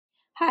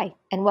Hi,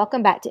 and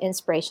welcome back to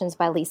Inspirations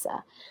by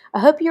Lisa. I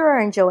hope you are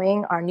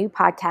enjoying our new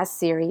podcast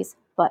series,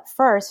 But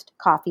First,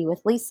 Coffee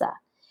with Lisa.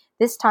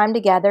 This time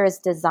together is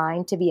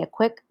designed to be a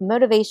quick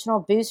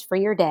motivational boost for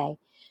your day.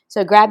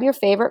 So grab your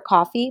favorite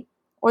coffee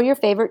or your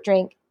favorite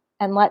drink,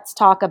 and let's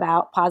talk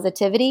about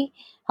positivity,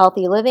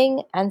 healthy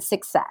living, and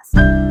success.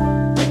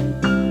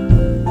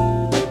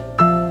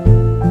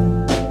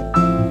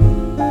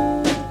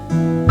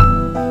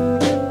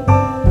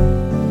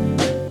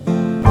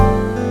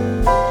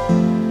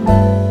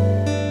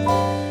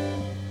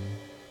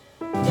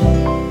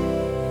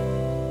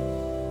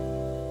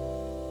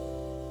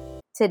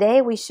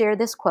 Today we share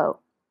this quote: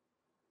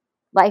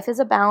 "Life is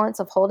a balance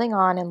of holding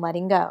on and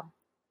letting go."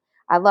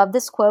 I love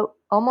this quote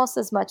almost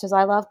as much as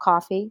I love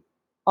coffee,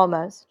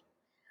 almost.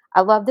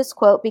 I love this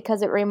quote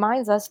because it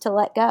reminds us to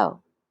let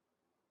go.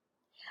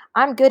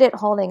 I'm good at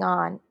holding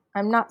on.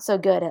 I'm not so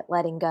good at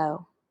letting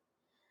go.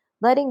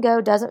 Letting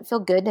go doesn't feel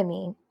good to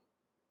me.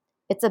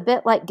 It's a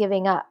bit like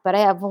giving up, but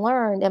I have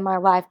learned in my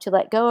life to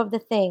let go of the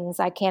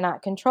things I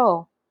cannot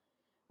control,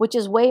 which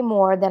is way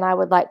more than I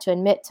would like to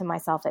admit to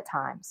myself at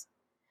times.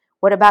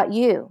 What about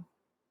you?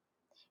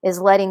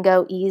 Is letting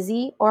go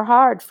easy or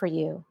hard for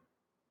you?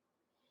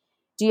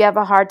 Do you have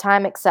a hard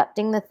time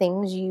accepting the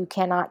things you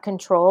cannot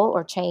control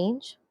or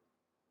change?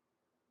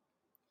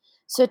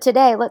 So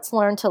today, let's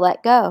learn to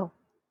let go.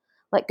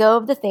 Let go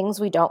of the things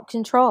we don't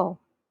control.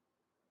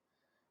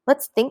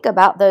 Let's think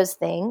about those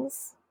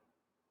things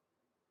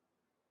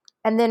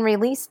and then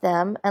release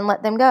them and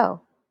let them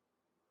go.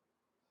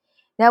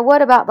 Now,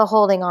 what about the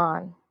holding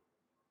on?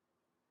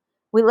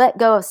 We let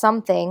go of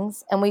some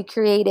things and we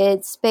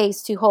created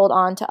space to hold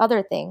on to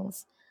other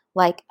things,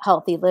 like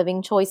healthy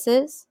living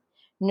choices,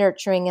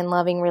 nurturing and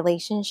loving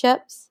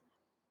relationships,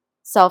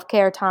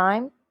 self-care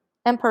time,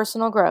 and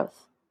personal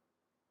growth.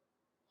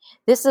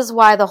 This is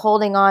why the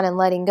holding on and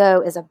letting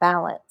go is a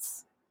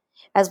balance.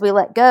 As we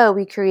let go,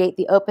 we create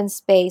the open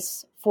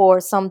space for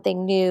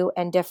something new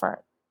and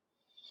different.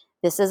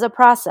 This is a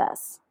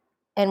process,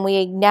 and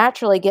we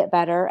naturally get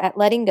better at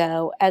letting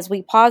go as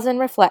we pause in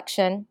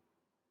reflection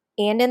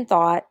and in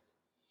thought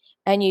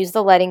and use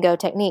the letting go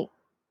technique.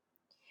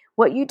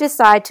 What you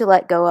decide to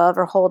let go of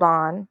or hold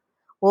on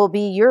will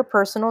be your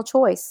personal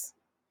choice.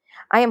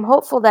 I am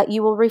hopeful that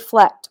you will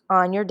reflect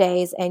on your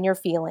days and your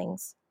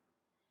feelings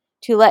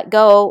to let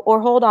go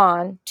or hold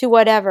on to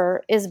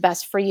whatever is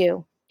best for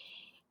you.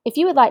 If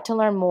you would like to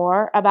learn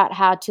more about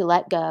how to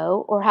let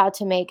go or how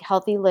to make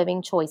healthy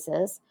living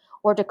choices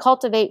or to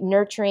cultivate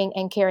nurturing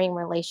and caring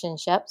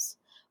relationships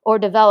or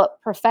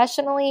develop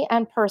professionally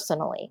and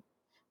personally,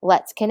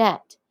 let's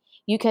connect.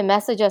 You can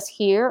message us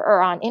here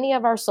or on any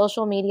of our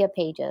social media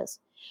pages.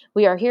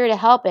 We are here to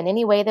help in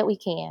any way that we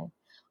can.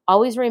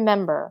 Always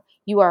remember,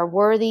 you are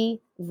worthy,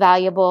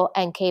 valuable,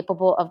 and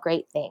capable of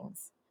great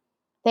things.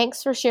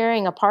 Thanks for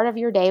sharing a part of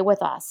your day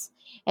with us.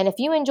 And if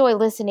you enjoy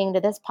listening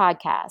to this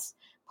podcast,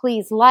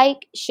 please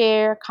like,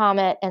 share,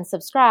 comment, and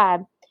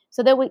subscribe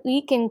so that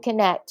we can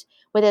connect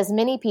with as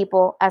many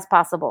people as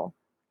possible.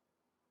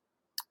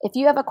 If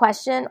you have a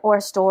question or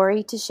a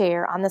story to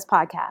share on this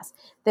podcast,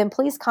 then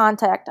please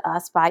contact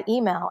us by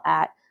email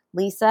at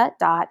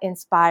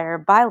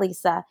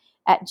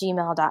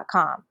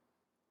lisa.inspiredbylisa@gmail.com.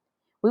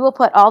 We will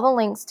put all the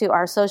links to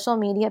our social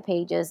media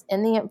pages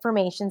in the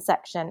information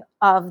section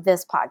of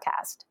this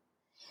podcast.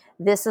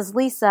 This is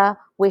Lisa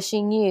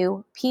wishing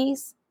you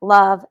peace,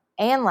 love,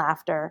 and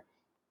laughter,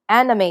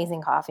 and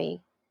amazing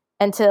coffee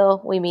until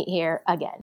we meet here again.